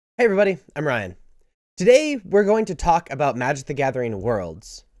Hey everybody, I'm Ryan. Today we're going to talk about Magic the Gathering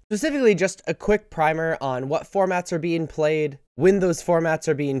Worlds. Specifically just a quick primer on what formats are being played, when those formats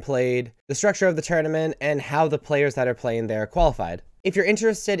are being played, the structure of the tournament, and how the players that are playing there qualified. If you're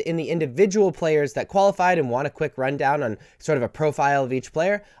interested in the individual players that qualified and want a quick rundown on sort of a profile of each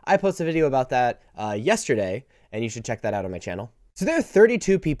player, I posted a video about that yesterday, and you should check that out on my channel. So there are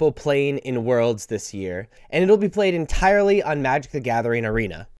 32 people playing in Worlds this year, and it'll be played entirely on Magic the Gathering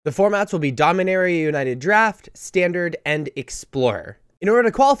Arena. The formats will be Dominaria United Draft, Standard, and Explorer. In order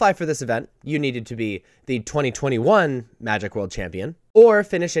to qualify for this event, you needed to be the 2021 Magic World Champion, or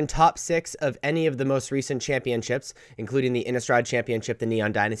finish in top 6 of any of the most recent championships, including the Innistrad Championship, the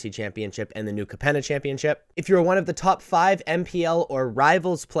Neon Dynasty Championship, and the New Capenna Championship. If you were one of the top 5 MPL or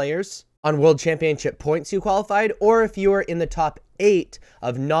Rivals players on World Championship points, you qualified, or if you were in the top 8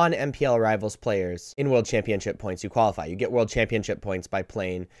 of non-MPL Rivals players in World Championship points, you qualify. You get World Championship points by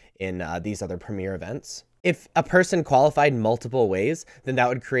playing in these other premier events. If a person qualified multiple ways, then that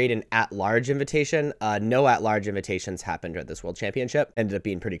would create an at-large invitation. No at-large invitations happened at this World Championship. Ended up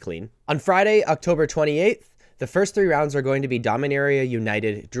being pretty clean. On Friday, October 28th, the first 3 rounds are going to be Dominaria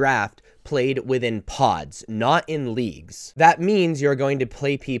United Draft, played within pods, not in leagues. That means you're going to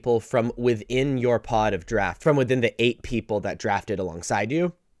play people from within your pod of draft, from within the 8 people that drafted alongside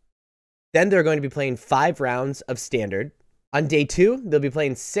you. Then they're going to be playing 5 rounds of Standard. On day 2, they'll be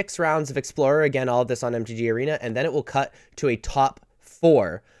playing 6 rounds of Explorer, again, all of this on MTG Arena, and then it will cut to a top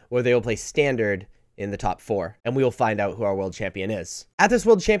 4, where they will play Standard in the top 4, and we will find out who our world champion is. At this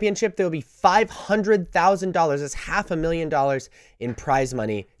World Championship, there will be $500,000, that's $500,000 in prize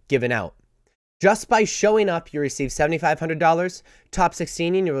money given out. Just by showing up, you receive $7,500. Top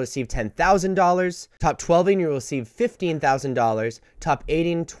 16, you will receive $10,000. Top 12, you will receive $15,000. Top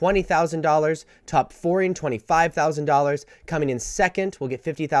 18, $20,000. Top 4, $25,000. Coming in second will get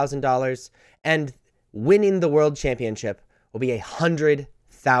 $50,000. And winning the World Championship will be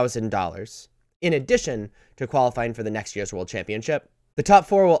 $100,000. In addition to qualifying for the next year's World Championship. The top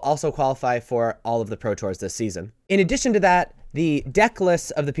 4 will also qualify for all of the Pro Tours this season. In addition to that, the deck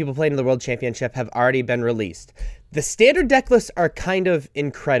lists of the people playing in the World Championship have already been released. The standard deck lists are kind of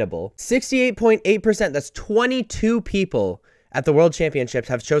incredible. 68.8%, that's 22 people at the World Championships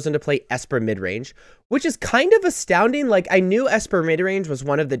have chosen to play Esper midrange, which is kind of astounding. Like, I knew Esper midrange was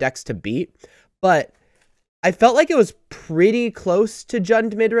one of the decks to beat, but I felt like it was pretty close to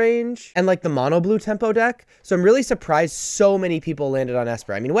Jund midrange and like the mono blue tempo deck. So I'm really surprised so many people landed on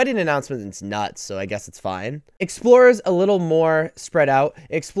Esper. I mean, wedding announcement is nuts, so I guess it's fine. Explorer's a little more spread out.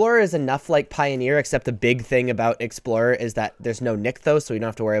 Explorer is enough like Pioneer, except the big thing about Explorer is that there's no Nykthos, so you don't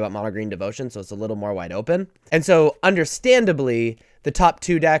have to worry about mono green Devotion, so it's a little more wide open. And so understandably, the top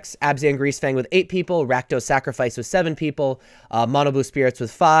 2 decks, Abzan Greasefang with 8 people, Rakdos Sacrifice with 7 people, Mono Blue Spirits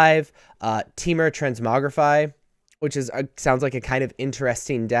with 5, Temur Transmogrify, which is sounds like a kind of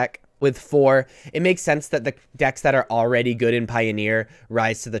interesting deck, with 4. It makes sense that the decks that are already good in Pioneer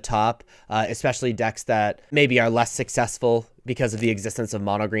rise to the top, especially decks that maybe are less successful because of the existence of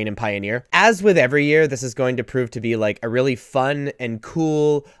mono green in Pioneer. As with every year, this is going to prove to be like a really fun and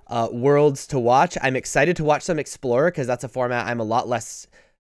cool Worlds to watch. I'm excited to watch some Explorer because that's a format I'm a lot less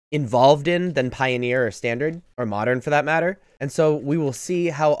involved in than Pioneer or Standard, or Modern for that matter. And so we will see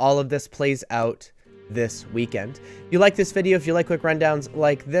how all of this plays out this weekend. If you like this video, if you like quick rundowns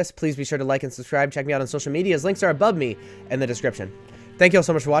like this, please be sure to like and subscribe. Check me out on social media. Links are above me in the description. Thank you all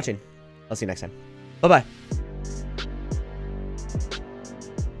so much for watching. I'll see you next time. Bye-bye.